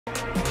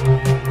Good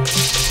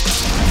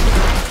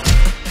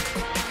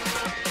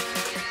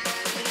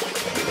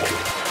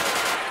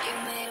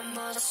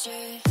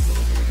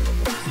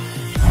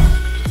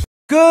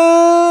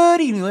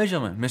evening, ladies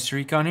and gentlemen.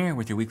 MrRecon here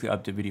with your weekly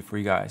update video for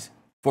you guys.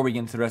 Before we get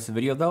into the rest of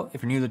the video, though,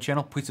 if you're new to the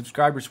channel, please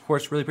subscribe. Your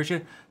support is really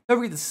appreciated. Don't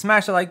forget to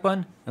smash the like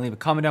button and leave a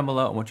comment down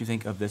below on what you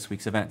think of this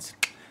week's events.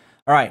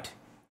 All right,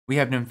 we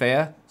have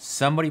Nymphaea.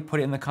 Somebody put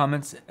it in the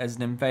comments as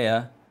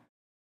Nymphaea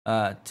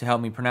to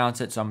help me pronounce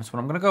it, so that's what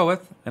I'm going to go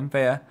with,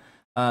 Nymphaea.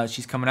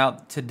 She's coming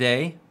out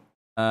today,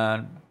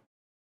 hour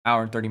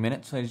and 30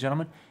 minutes, ladies and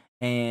gentlemen,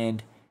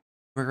 and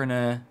we're going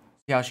to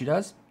see how she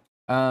does.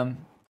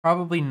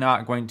 Probably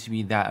not going to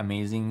be that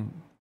amazing.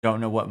 Don't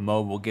know what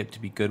mode will get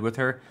to be good with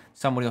her.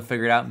 Somebody will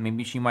figure it out.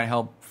 Maybe she might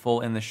help full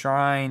in the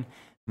shrine.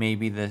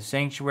 Maybe the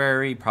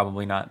sanctuary.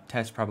 Probably not.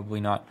 Test, probably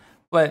not.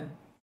 But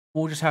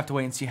we'll just have to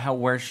wait and see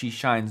where she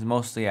shines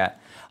mostly at.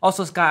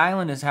 Also, Sky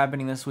Island is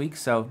happening this week,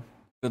 so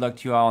good luck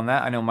to you all on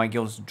that. I know my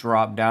guild's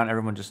dropped down.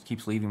 Everyone just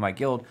keeps leaving my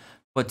guild.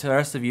 But to the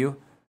rest of you,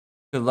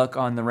 good luck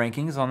on the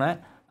rankings on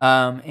that.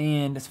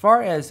 And as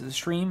far as the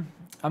stream,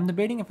 I'm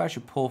debating if I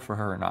should pull for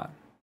her or not.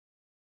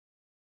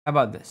 How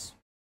about this?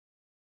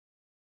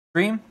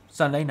 Stream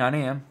Sunday, 9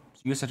 a.m.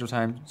 US Central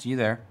Time. See you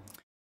there.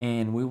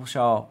 And we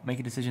shall make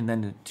a decision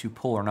then to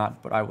pull or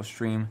not. But I will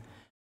stream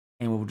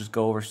and we'll just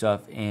go over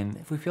stuff. And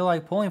if we feel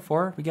like pulling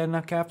for her, if we get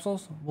enough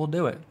capsules, we'll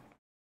do it.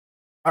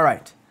 All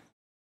right.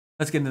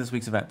 Let's get into this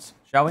week's events,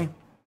 shall we?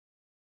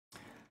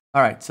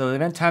 All right. So the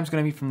event time is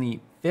going to be from the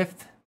 5th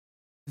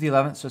to the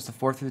 11th. So it's the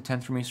 4th through the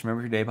 10th for me. So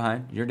remember your day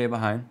behind. Your day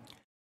behind.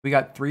 We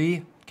got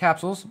 3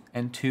 capsules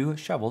and 2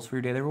 shovels for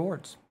your daily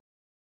rewards.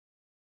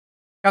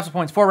 Capsule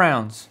points, 4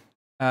 rounds.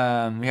 We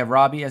have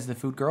Robbie as the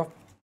food girl.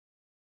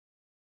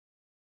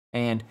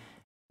 And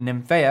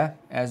Nymphaea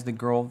as the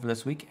girl for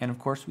this week. And of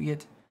course, we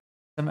get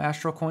some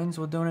astral coins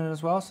with doing it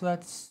as well. So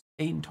that's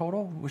 8 in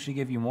total. We should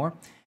give you more.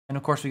 And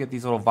of course, we get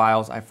these little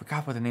vials. I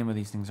forgot what the name of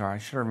these things are. I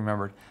should have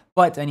remembered.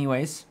 But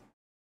anyways,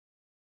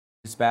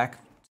 it's back.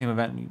 Same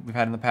event we've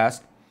had in the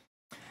past.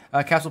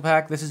 Capsule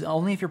pack. This is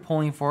only if you're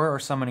pulling for her or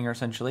summoning her,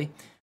 essentially.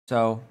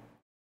 So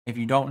if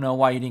you don't know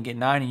why you didn't get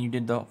 9 and you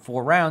did the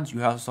 4 rounds,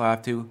 you also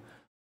have to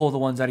pull the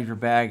ones out of your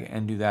bag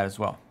and do that as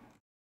well.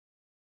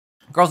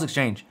 Girls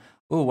Exchange.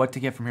 Ooh, what to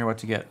get from here, what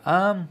to get.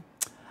 I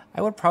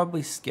would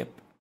probably skip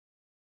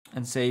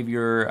and save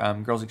your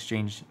Girls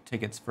Exchange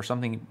tickets for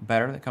something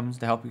better that comes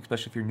to help you,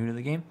 especially if you're new to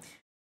the game.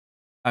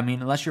 I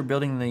mean, unless you're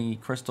building the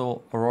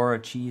Crystal Aurora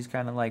Cheese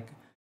kind of like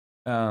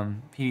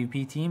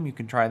PvP team, you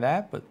can try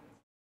that, but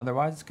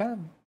otherwise, it's kind of,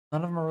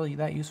 none of them are really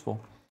that useful.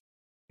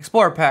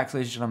 Explorer packs,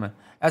 ladies and gentlemen.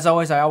 As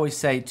always, I always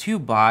say to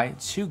buy,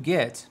 to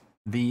get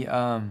the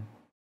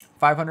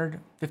 500,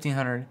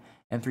 1500,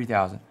 and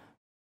 3000.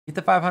 Get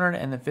the 500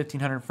 and the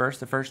 1500 first,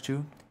 the first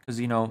 2, because,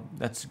 you know,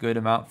 that's a good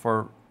amount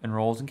for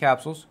enrolls and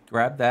capsules.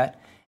 Grab that.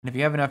 And if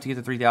you have enough to get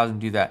the 3000,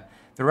 do that.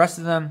 The rest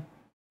of them,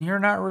 you're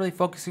not really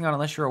focusing on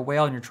unless you're a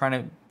whale and you're trying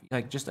to,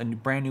 like, just a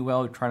brand new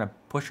whale, you're trying to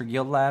push your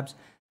guild labs.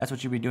 That's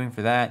what you'll be doing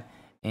for that.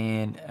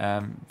 And if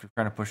you're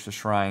trying to push the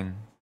shrine,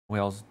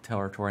 whales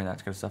territory, and that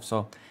kind of stuff.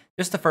 So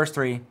just the first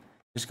 3,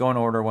 just go in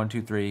order, 1,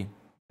 2, 3.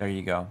 There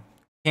you go.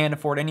 Can't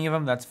afford any of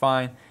them, that's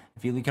fine.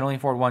 If you can only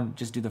afford one,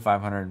 just do the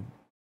 500.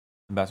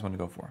 The best one to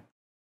go for.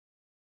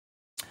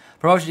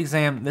 Promotion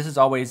exam. This is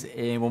always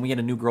when we get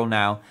a new girl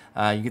now.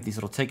 You get these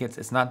little tickets.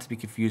 It's not to be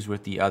confused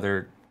with the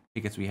other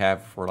tickets we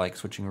have for like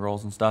switching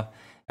roles and stuff.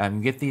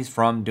 You get these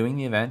from doing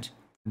the event,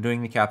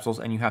 doing the capsules,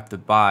 and you have to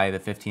buy the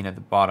 15 at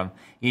the bottom.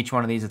 Each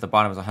one of these at the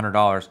bottom is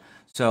 $100,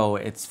 so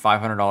it's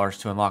 $500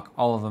 to unlock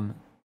all of them.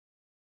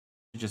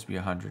 It should just be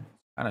 100.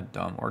 Kind of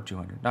dumb, or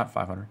 200, not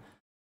 500.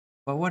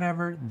 But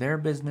whatever, their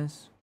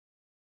business,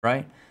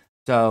 right?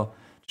 So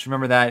just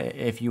remember that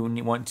if you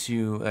want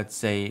to, let's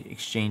say,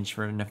 exchange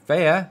for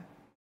Nymphaea,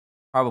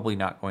 probably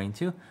not going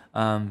to.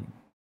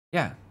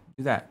 Yeah,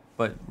 do that.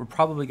 But we're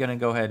probably going to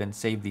go ahead and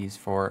save these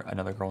for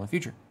another girl in the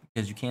future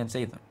because you can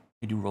save them.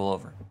 They do roll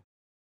over.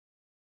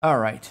 All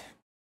right.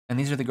 And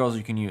these are the girls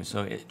you can use.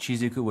 So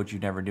Chizuku, which you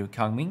never do.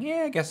 Kangming,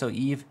 yeah, I guess so.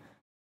 Eve,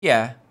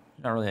 yeah,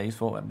 not really that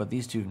useful. But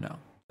these two, no.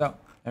 So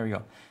there we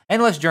go.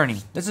 Endless Journey.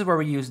 This is where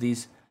we use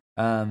these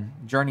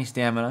Journey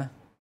Stamina,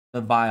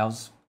 the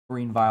vials,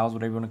 green vials,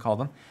 whatever you want to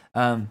call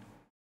them.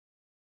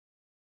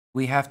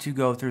 We have to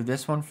go through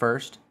this one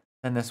first,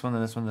 then this one,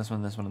 then this one, this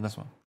one, this one, and this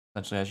one,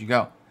 essentially as you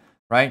go,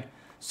 right?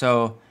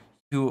 So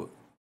you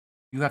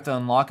have to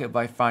unlock it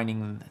by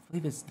finding, I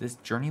believe it's this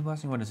Journey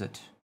Blessing. What is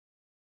it?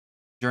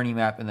 Journey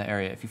map in the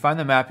area. If you find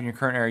the map in your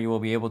current area, you will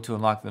be able to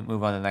unlock the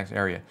move on to the next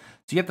area.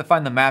 So you have to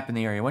find the map in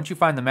the area. Once you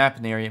find the map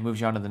in the area, it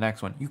moves you on to the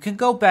next one. You can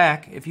go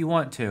back if you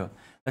want to.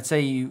 Let's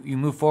say you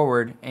move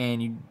forward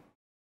and you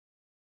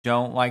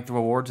don't like the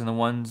rewards and the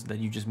ones that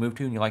you just moved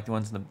to, and you like the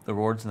ones in the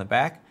rewards in the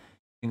back,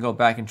 you can go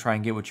back and try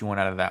and get what you want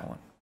out of that one.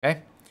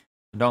 Okay?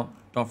 So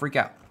don't freak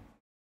out.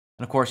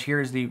 And of course,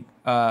 here is the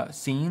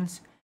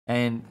scenes.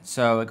 And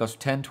so it goes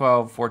 10,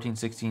 12, 14,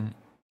 16,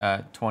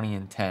 20,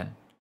 and 10.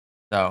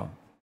 So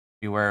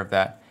be aware of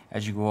that.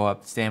 As you go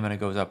up, stamina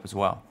goes up as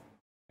well.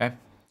 Okay?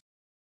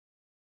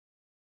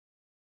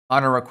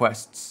 Honor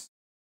requests.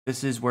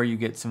 This is where you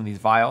get some of these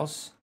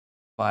vials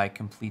by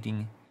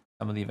completing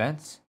some of the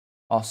events.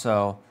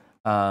 Also,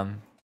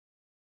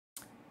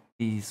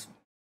 these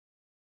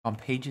on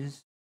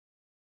pages,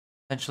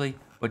 essentially,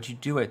 but you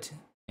do it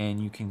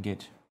and you can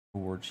get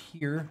rewards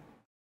here,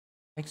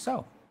 like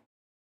so.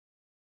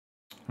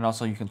 And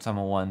also you can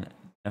summon one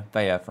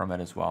Nymphea from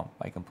it as well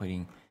by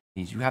completing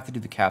these. You have to do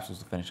the capsules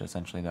to finish it,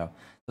 essentially, though.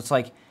 So it's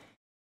like,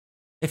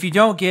 if you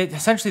don't get,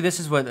 essentially this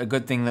is what a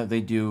good thing that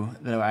they do,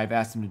 that I've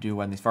asked them to do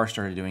when they first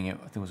started doing it.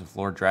 I think it was with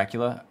Lord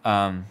Dracula.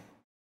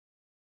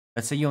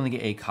 Let's say you only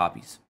get 8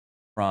 copies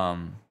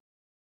from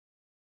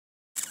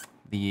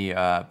the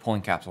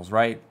pulling capsules,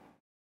 right?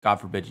 God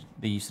forbid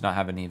they used to not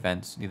have any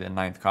events, need the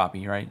 9th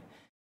copy, right?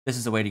 This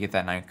is a way to get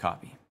that 9th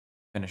copy.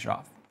 Finish it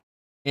off.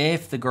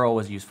 If the girl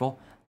was useful,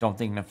 don't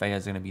think Nymphea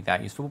is going to be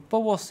that useful, but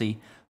we'll see.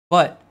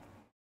 But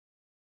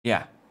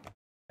yeah,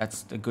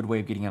 that's a good way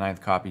of getting a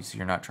 9th copy, so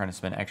you're not trying to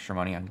spend extra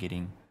money on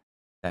getting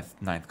that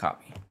 9th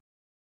copy,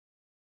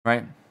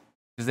 right?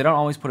 Because they don't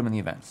always put them in the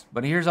events.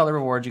 But here's all the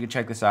rewards. You can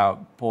check this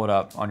out, pull it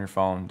up on your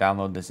phone,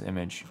 download this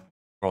image,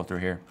 scroll through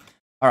here.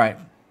 All right.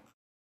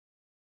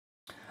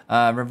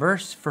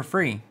 Reverse for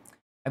free.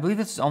 I believe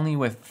this is only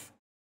with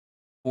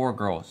 4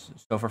 girls.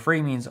 So for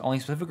free means only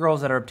specific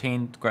girls that are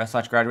obtained /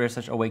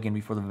 graduated / awakened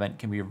before the event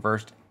can be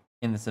reversed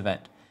in this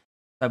event.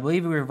 So I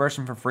believe we reverse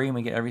them for free and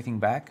we get everything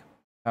back,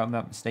 if I'm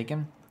not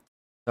mistaken.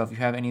 So if you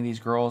have any of these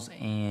girls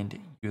and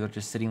you're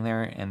just sitting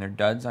there and they're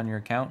duds on your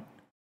account,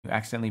 you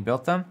accidentally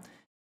built them,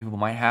 people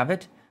might have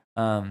it,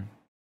 go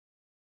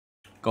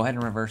ahead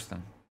and reverse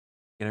them.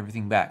 Get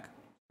everything back.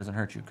 It doesn't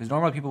hurt you. Because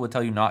normally people would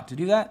tell you not to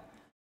do that.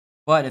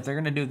 But if they're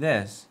going to do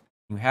this,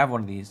 you have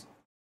one of these,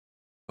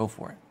 go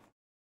for it.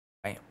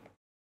 Bam.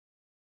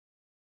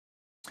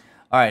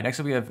 All right, next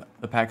up we have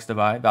the packs to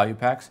buy, value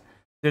packs.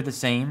 They're the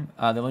same.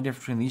 The only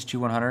difference between these two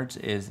 100s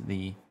is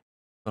the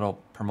little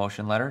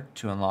promotion letter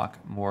to unlock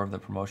more of the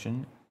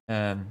promotion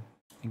exam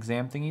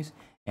thingies,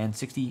 and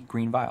 60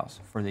 green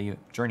vials for the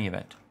journey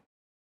event.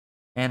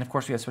 And of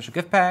course we have special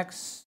gift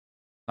packs.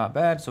 Not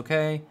bad, it's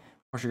okay.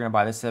 Of course you're going to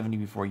buy this 70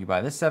 before you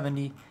buy this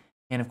 70.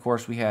 And of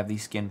course we have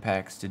these skin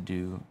packs to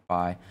do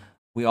buy.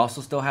 We also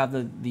still have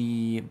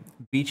the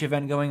beach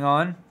event going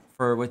on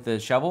with the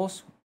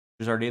shovels.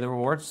 There's already the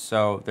rewards.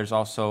 So there's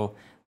also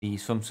the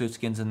swimsuit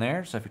skins in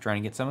there. So if you're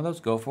trying to get some of those,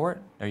 go for it.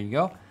 There you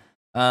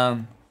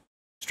go.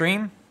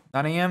 Stream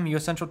 9 a.m.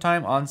 US Central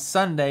Time on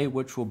Sunday,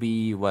 which will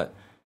be what?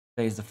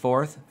 Today's the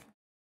 4th.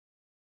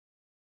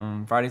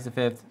 Friday's the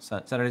 5th.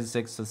 Saturday's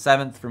the 6th. So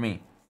 7th for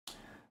me.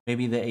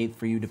 Maybe the 8th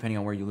for you, depending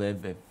on where you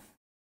live, if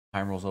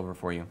time rolls over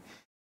for you.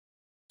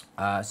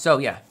 So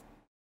yeah,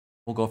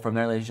 we'll go from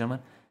there, ladies and gentlemen.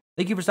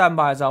 Thank you for stopping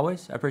by as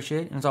always. I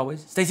appreciate it. And as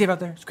always, stay safe out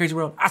there. It's a crazy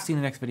world. I'll see you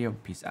in the next video.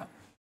 Peace out.